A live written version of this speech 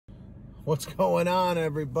What's going on,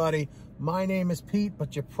 everybody? My name is Pete,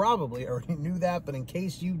 but you probably already knew that. But in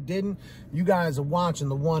case you didn't, you guys are watching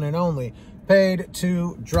the one and only Paid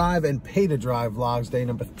to Drive and Pay to Drive vlogs, day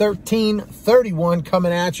number 1331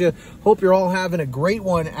 coming at you. Hope you're all having a great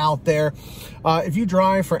one out there. If you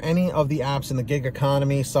drive for any of the apps in the gig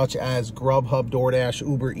economy, such as Grubhub, DoorDash,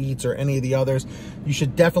 Uber Eats, or any of the others, you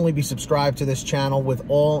should definitely be subscribed to this channel with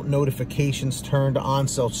all notifications turned on.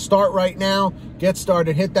 So start right now, get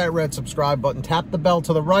started, hit that red subscribe button, tap the bell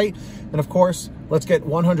to the right, and of course, let's get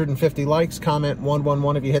 150 likes. Comment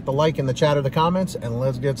 111 if you hit the like in the chat or the comments, and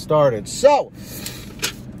let's get started. So,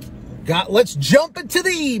 let's jump into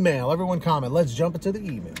the email. Everyone comment, let's jump into the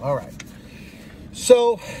email. All right.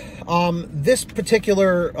 So, this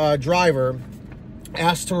particular driver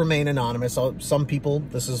asked to remain anonymous. Some people,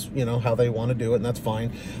 this is, how they want to do it, and that's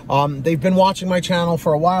fine. They've been watching my channel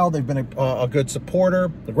for a while. They've been a good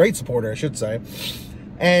supporter, a great supporter, I should say.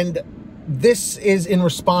 And this is in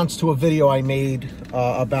response to a video I made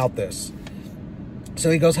about this. So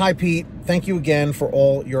he goes, "Hi, Pete. Thank you again for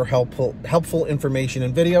all your helpful information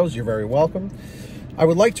and videos. You're very welcome. I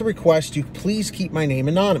would like to request you please keep my name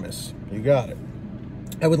anonymous." You got it.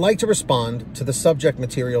 "I would like to respond to the subject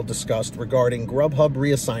material discussed regarding Grubhub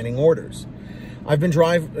reassigning orders. I've been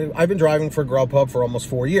driving for Grubhub for almost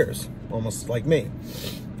 4 years, almost like me.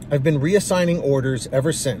 I've been reassigning orders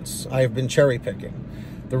ever since. I have been cherry picking.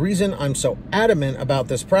 The reason I'm so adamant about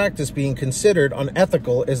this practice being considered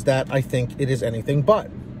unethical is that I think it is anything but.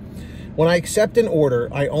 When I accept an order,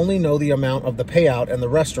 I only know the amount of the payout and the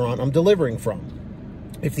restaurant I'm delivering from.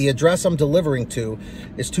 If the address I'm delivering to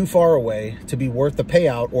is too far away to be worth the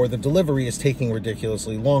payout, or the delivery is taking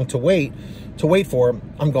ridiculously long to wait for,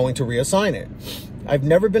 I'm going to reassign it. I've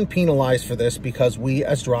never been penalized for this because we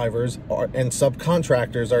as drivers and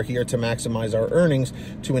subcontractors are here to maximize our earnings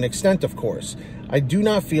to an extent, of course. I do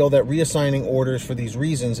not feel that reassigning orders for these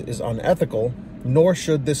reasons is unethical, nor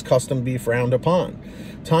should this custom be frowned upon.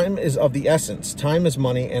 Time is of the essence. Time is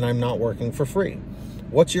money, and I'm not working for free.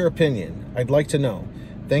 What's your opinion? I'd like to know.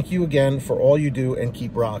 Thank you again for all you do, and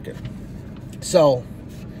keep rocking." So,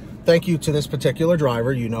 thank you to this particular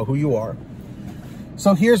driver. You know who you are.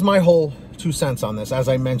 So here's my whole 2 cents on this, as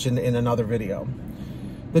I mentioned in another video.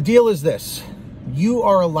 The deal is this: you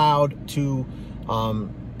are allowed to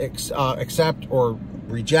accept or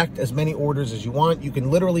reject as many orders as you want. You can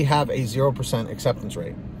literally have a 0% acceptance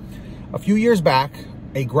rate. A few years back,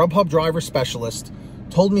 a Grubhub driver specialist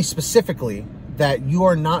told me specifically that you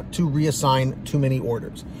are not to reassign too many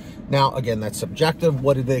orders. Now, again, that's subjective.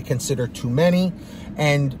 What do they consider too many?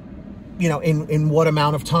 And, in what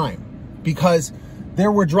amount of time? Because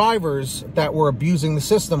there were drivers that were abusing the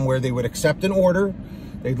system where they would accept an order,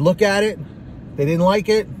 they'd look at it, they didn't like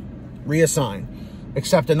it, reassign.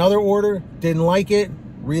 Accept another order, didn't like it,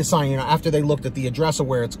 reassign. After they looked at the address of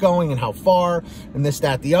where it's going and how far and this,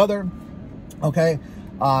 that, the other. Okay.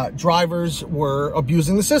 Drivers were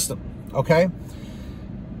abusing the system. Okay.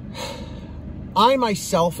 I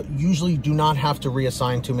myself usually do not have to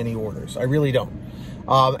reassign too many orders. I really don't.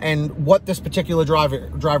 And what this particular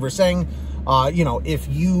driver is saying, if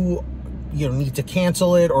you need to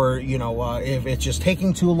cancel it, or if it's just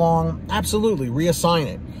taking too long, absolutely reassign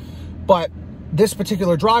it. But this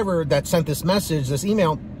particular driver that sent this message, this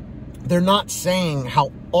email, they're not saying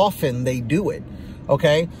how often they do it.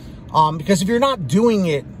 Okay. Because if you're not doing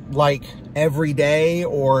it like every day,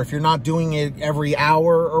 or if you're not doing it every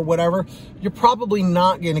hour or whatever, you're probably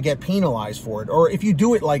not going to get penalized for it. Or if you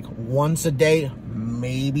do it like once a day,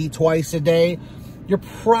 maybe twice a day, you're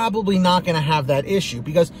probably not going to have that issue.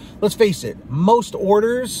 Because let's face it, most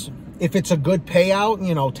orders, if it's a good payout,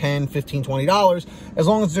 $10, $15, $20, as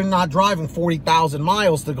long as they're not driving 40,000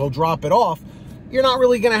 miles to go drop it off, you're not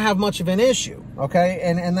really going to have much of an issue. Okay.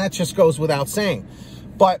 And that just goes without saying.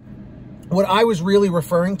 But what I was really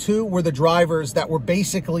referring to were the drivers that were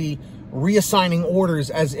basically reassigning orders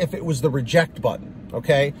as if it was the reject button,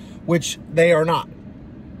 okay? Which they are not.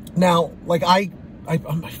 Now, like I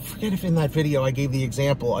forget if in that video I gave the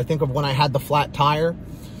example, I think of when I had the flat tire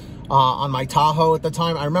on my Tahoe at the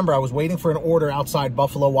time. I remember I was waiting for an order outside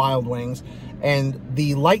Buffalo Wild Wings, and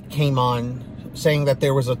the light came on saying that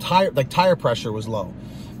there was a tire pressure was low.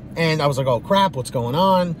 And I was like, oh crap, what's going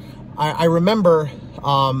on? I remember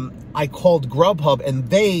I called Grubhub and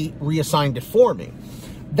they reassigned it for me.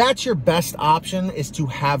 That's your best option, is to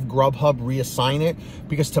have Grubhub reassign it,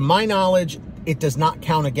 because to my knowledge, it does not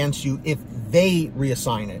count against you if they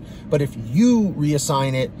reassign it. But if you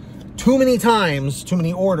reassign it too many times, too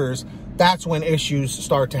many orders, that's when issues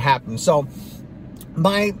start to happen. So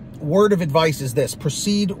my word of advice is this: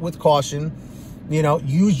 proceed with caution,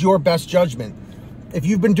 use your best judgment. if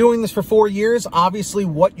you've been doing this for 4 years, obviously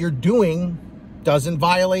what you're doing doesn't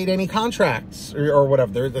violate any contracts or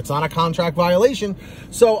whatever. It's not a contract violation.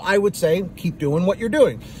 So I would say keep doing what you're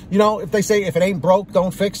doing. You know, if they say if it ain't broke,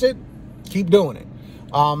 don't fix it, keep doing it.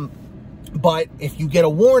 But if you get a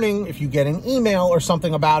warning, if you get an email or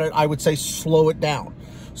something about it, I would say slow it down.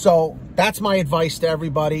 So that's my advice to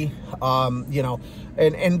everybody. You know,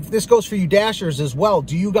 and this goes for you Dashers as well.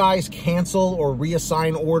 Do you guys cancel or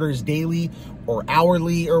reassign orders daily or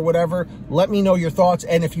hourly or whatever? Let me know your thoughts.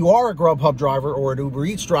 And if you are a Grubhub driver or an Uber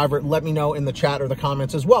Eats driver, let me know in the chat or the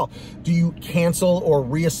comments as well. Do you cancel or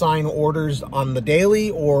reassign orders on the daily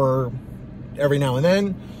or every now and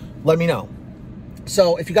then? Let me know.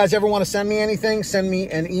 So if you guys ever want to send me anything, send me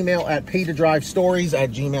an email at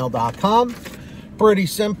paytodrivestories@gmail.com. Pretty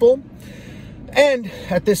simple. And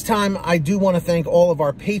at this time, I do want to thank all of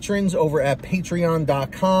our patrons over at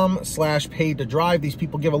patreon.com/paytodrive. These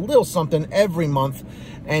people give a little something every month,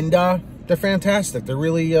 and they're fantastic. They're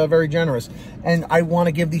really very generous. And I want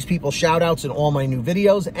to give these people shout outs in all my new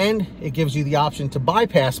videos, and it gives you the option to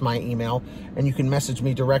bypass my email, and you can message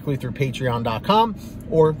me directly through patreon.com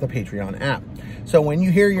or the Patreon app. So when you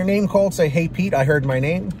hear your name called, say, hey, Pete, I heard my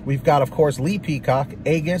name. We've got, of course, Lee Peacock,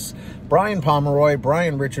 Agus, Brian Pomeroy,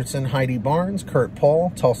 Brian Richardson, Heidi Barnes, Kurt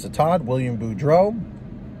Paul, Tulsa Todd, William Boudreau,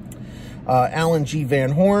 Alan G. Van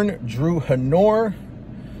Horn, Drew Hanor,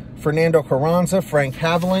 Fernando Carranza, Frank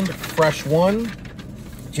Haviland, Fresh One,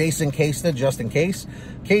 Jason Casta, Just In Case,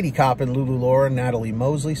 Katie Coppin, Lulu Laura, Natalie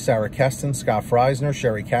Mosley, Sarah Keston, Scott Freisner,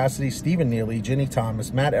 Sherry Cassidy, Stephen Neely, Ginny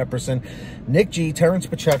Thomas, Matt Epperson, Nick G, Terrence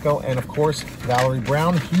Pacheco, and of course, Valerie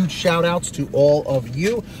Brown. Huge shout outs to all of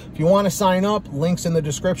you. If you want to sign up, links in the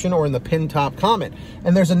description or in the pinned top comment.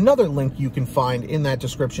 And there's another link you can find in that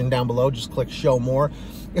description down below. Just click show more.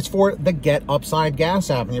 It's for the Get Upside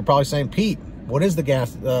Gas app. And you're probably saying, Pete, what is the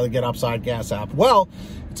Get Upside Gas app? Well,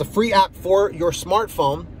 it's a free app for your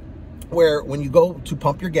smartphone where when you go to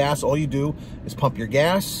pump your gas, all you do is pump your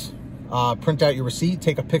gas, print out your receipt,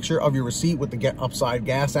 take a picture of your receipt with the Get Upside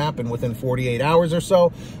Gas app, and within 48 hours or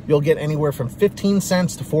so, you'll get anywhere from 15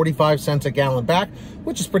 cents to 45 cents a gallon back,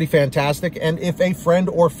 which is pretty fantastic. And if a friend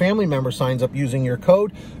or family member signs up using your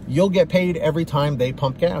code, you'll get paid every time they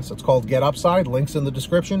pump gas. It's called Get Upside. Links in the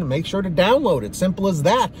description. Make sure to download it. Simple as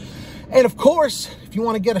that. And of course, if you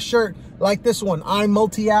want to get a shirt like this one, I'm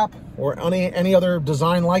multi-app, or any other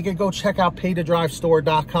design like it, go check out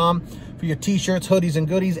paytodrivestore.com for your t-shirts, hoodies, and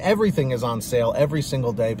goodies. Everything is on sale every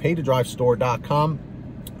single day. paytodrivestore.com.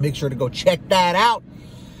 Make sure to go check that out.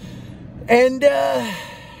 And I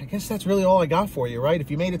guess that's really all I got for you, right?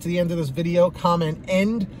 If you made it to the end of this video, comment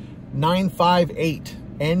end 958.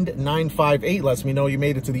 End 958 lets me know you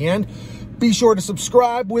made it to the end. Be sure to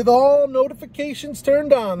subscribe with all notifications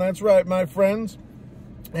turned on. That's right, my friends.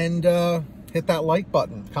 And hit that like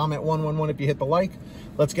button. Comment 111 if you hit the like.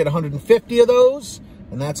 Let's get 150 of those.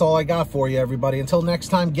 And that's all I got for you, everybody. Until next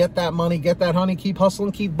time, get that money, get that honey, keep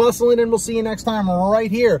hustling, keep bustling, and we'll see you next time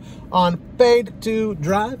right here on Paid to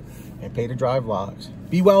Drive and Pay to Drive Vlogs.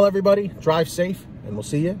 Be well, everybody. Drive safe, and we'll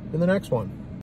see you in the next one.